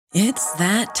It's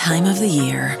that time of the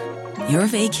year. Your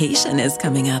vacation is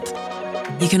coming up.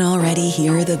 You can already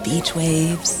hear the beach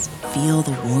waves, feel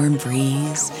the warm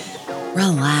breeze,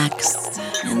 relax,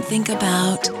 and think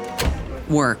about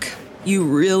work. You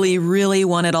really, really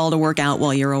want it all to work out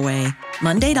while you're away.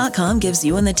 Monday.com gives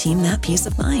you and the team that peace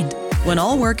of mind. When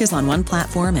all work is on one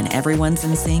platform and everyone's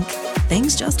in sync,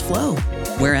 things just flow.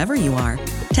 Wherever you are,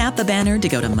 tap the banner to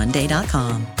go to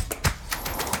Monday.com.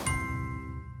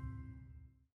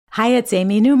 Hi, it's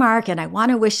Amy Newmark, and I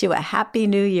want to wish you a happy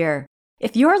new year.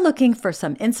 If you're looking for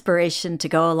some inspiration to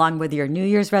go along with your New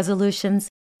Year's resolutions,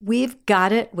 we've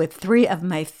got it with 3 of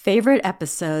my favorite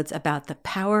episodes about the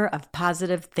power of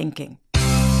positive thinking.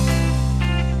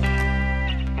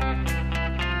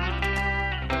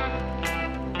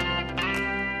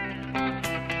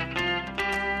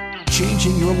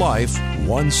 Changing your life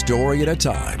one story at a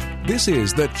time. This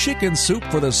is the Chicken Soup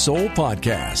for the Soul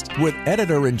podcast with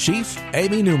Editor-in-Chief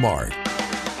Amy Newmark.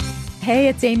 Hey,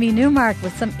 it's Amy Newmark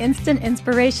with some instant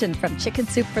inspiration from Chicken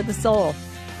Soup for the Soul.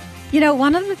 You know,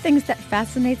 one of the things that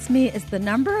fascinates me is the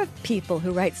number of people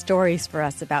who write stories for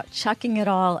us about chucking it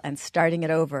all and starting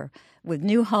it over with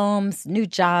new homes, new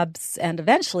jobs, and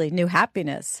eventually new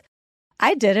happiness.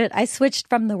 I did it. I switched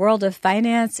from the world of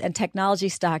finance and technology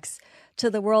stocks to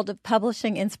the world of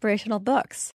publishing inspirational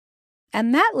books.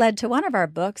 And that led to one of our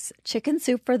books, Chicken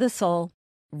Soup for the Soul,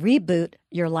 Reboot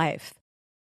Your Life.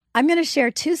 I'm going to share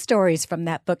 2 stories from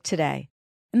that book today.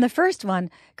 In the first one,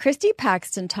 Christy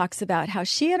Paxton talks about how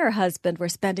she and her husband were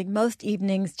spending most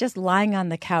evenings just lying on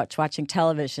the couch watching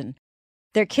television.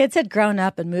 Their kids had grown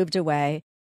up and moved away,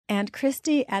 and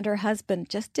Christy and her husband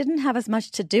just didn't have as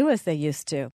much to do as they used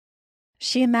to.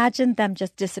 She imagined them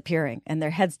just disappearing and their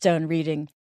headstone reading,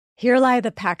 "Here lie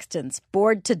the Paxtons,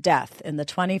 bored to death in the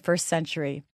 21st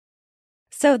century."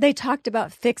 So they talked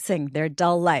about fixing their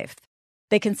dull life.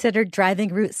 They considered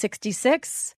driving Route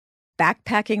 66,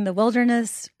 backpacking the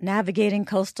wilderness, navigating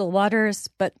coastal waters,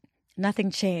 but nothing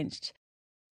changed.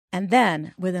 And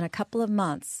then, within a couple of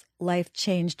months, life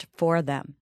changed for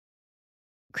them.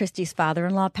 Christy's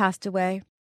father-in-law passed away.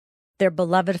 Their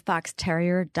beloved fox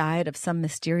terrier died of some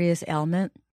mysterious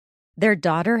ailment. Their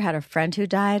daughter had a friend who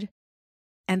died.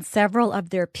 And several of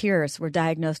their peers were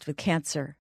diagnosed with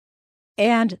cancer.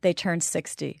 And they turned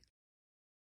 60.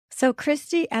 So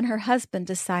Christy and her husband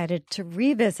decided to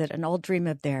revisit an old dream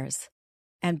of theirs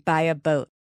and buy a boat.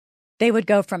 They would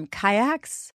go from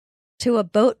kayaks to a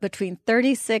boat between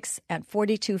 36 and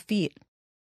 42 feet,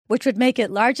 which would make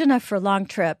it large enough for long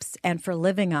trips and for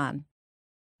living on.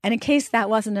 And in case that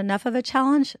wasn't enough of a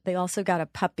challenge, they also got a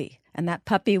puppy, and that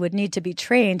puppy would need to be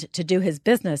trained to do his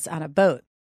business on a boat.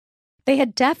 They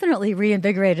had definitely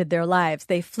reinvigorated their lives.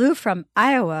 They flew from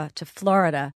Iowa to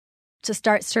Florida to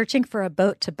start searching for a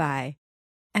boat to buy,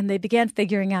 and they began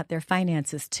figuring out their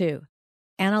finances too,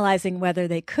 analyzing whether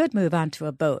they could move onto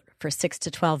a boat for 6 to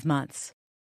 12 months.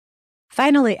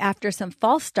 Finally, after some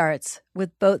false starts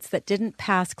with boats that didn't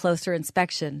pass closer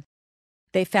inspection,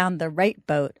 they found the right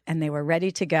boat and they were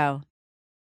ready to go.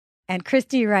 And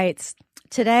Christy writes,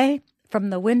 "Today,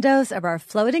 from the windows of our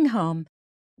floating home,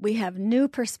 we have new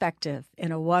perspective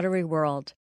in a watery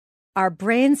world. Our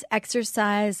brains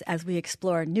exercise as we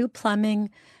explore new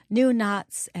plumbing, new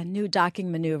knots, and new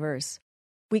docking maneuvers.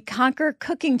 We conquer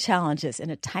cooking challenges in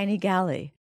a tiny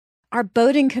galley. Our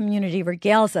boating community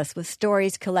regales us with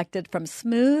stories collected from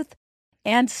smooth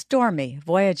and stormy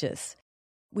voyages.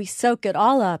 We soak it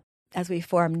all up as we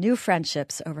form new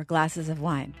friendships over glasses of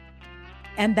wine."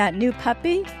 And that new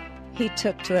puppy, he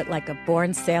took to it like a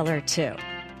born sailor too.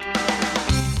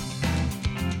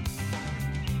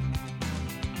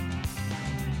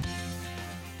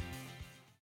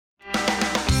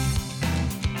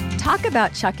 Talk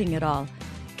about chucking it all.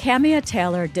 Camia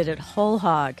Taylor did it whole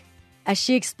hog, as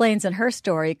she explains in her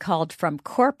story called From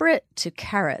Corporate to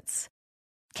Carrots.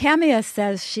 Camia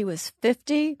says she was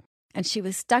 50 and she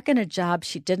was stuck in a job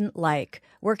she didn't like,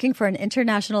 working for an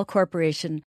international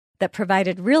corporation that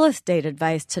provided real estate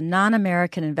advice to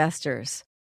non-American investors.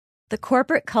 The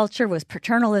corporate culture was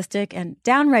paternalistic and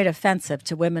downright offensive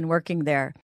to women working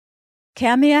there.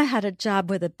 Camia had a job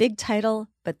with a big title,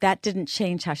 but that didn't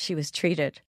change how she was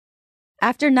treated.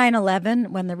 After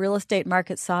 9/11, when the real estate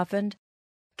market softened,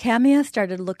 Camia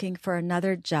started looking for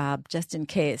another job just in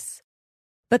case.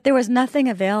 But there was nothing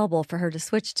available for her to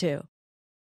switch to.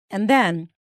 And then,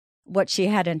 what she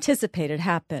had anticipated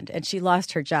happened, and she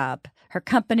lost her job. Her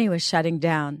company was shutting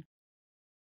down.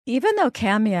 Even though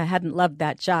Camia hadn't loved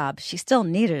that job, she still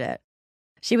needed it.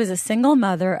 She was a single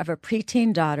mother of a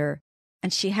preteen daughter,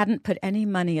 and she hadn't put any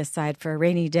money aside for a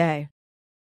rainy day.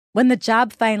 When the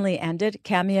job finally ended,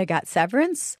 Camia got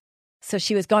severance, So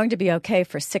she was going to be okay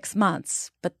for 6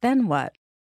 months. But then what?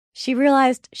 She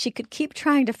realized she could keep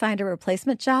trying to find a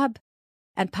replacement job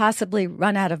and possibly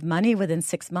run out of money within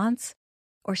 6 months,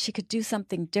 or she could do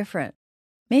something different,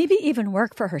 maybe even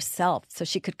work for herself so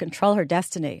she could control her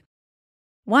destiny.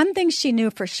 One thing she knew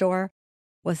for sure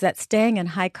was that staying in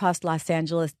high-cost Los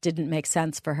Angeles didn't make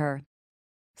sense for her.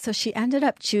 So she ended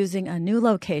up choosing a new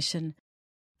location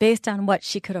based on what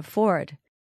she could afford.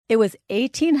 It was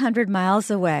 1,800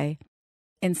 miles away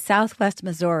in southwest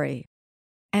Missouri,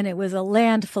 and it was a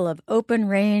land full of open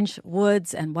range,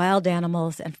 woods, and wild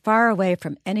animals, and far away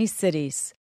from any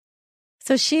cities.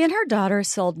 So she and her daughter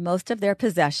sold most of their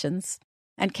possessions,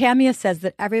 and Camia says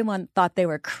that everyone thought they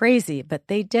were crazy, but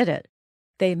they did it.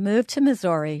 They moved to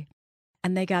Missouri,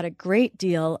 and they got a great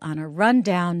deal on a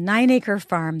rundown 9-acre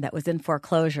farm that was in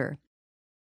foreclosure.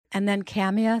 And then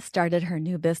Camia started her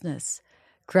new business,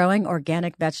 growing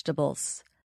organic vegetables.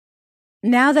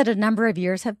 Now that a number of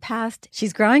years have passed,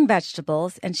 she's growing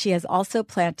vegetables, and she has also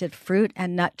planted fruit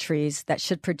and nut trees that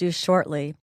should produce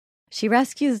shortly. She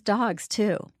rescues dogs,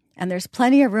 too, and there's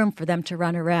plenty of room for them to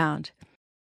run around.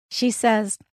 She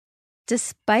says,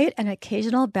 despite an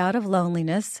occasional bout of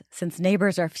loneliness, since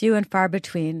neighbors are few and far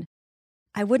between,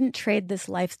 I wouldn't trade this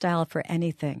lifestyle for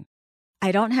anything.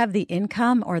 I don't have the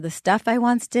income or the stuff I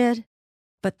once did,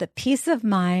 but the peace of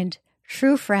mind,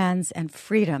 true friends, and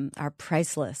freedom are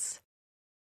priceless.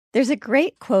 There's a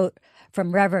great quote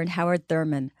from Reverend Howard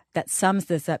Thurman that sums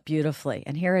this up beautifully,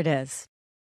 and here it is.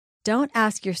 Don't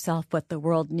ask yourself what the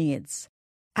world needs.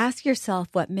 Ask yourself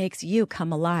what makes you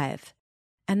come alive,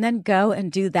 and then go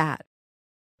and do that.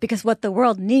 Because what the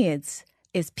world needs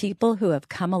is people who have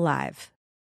come alive.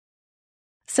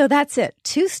 So that's it.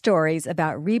 2 stories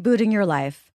about rebooting your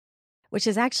life, which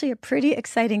is actually a pretty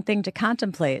exciting thing to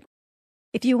contemplate.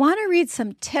 If you want to read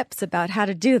some tips about how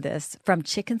to do this from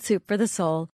Chicken Soup for the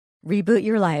Soul, Reboot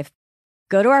Your Life,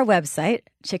 go to our website,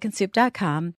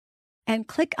 chickensoup.com, and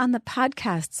click on the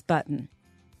podcasts button.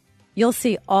 You'll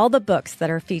see all the books that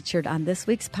are featured on this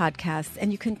week's podcast,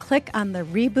 and you can click on the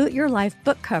Reboot Your Life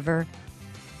book cover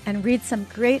and read some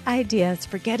great ideas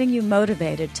for getting you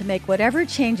motivated to make whatever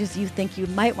changes you think you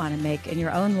might want to make in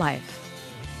your own life.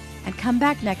 And come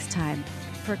back next time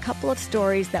for a couple of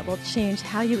stories that will change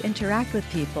how you interact with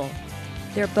people.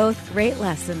 They're both great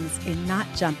lessons in not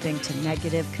jumping to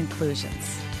negative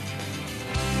conclusions.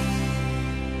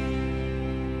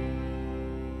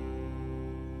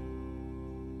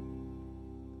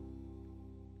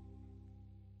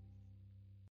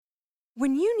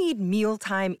 When you need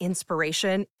mealtime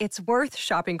inspiration, it's worth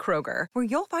shopping Kroger, where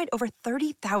you'll find over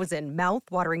 30,000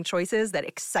 mouth-watering choices that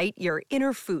excite your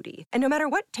inner foodie. And no matter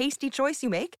what tasty choice you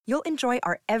make, you'll enjoy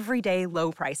our everyday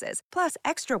low prices, plus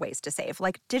extra ways to save,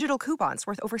 like digital coupons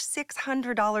worth over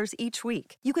 $600 each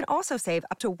week. You can also save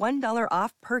up to $1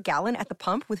 off per gallon at the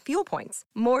pump with fuel points.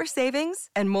 More savings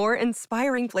and more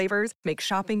inspiring flavors make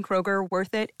shopping Kroger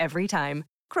worth it every time.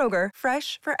 Kroger,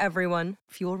 fresh for everyone.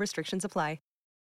 Fuel restrictions apply.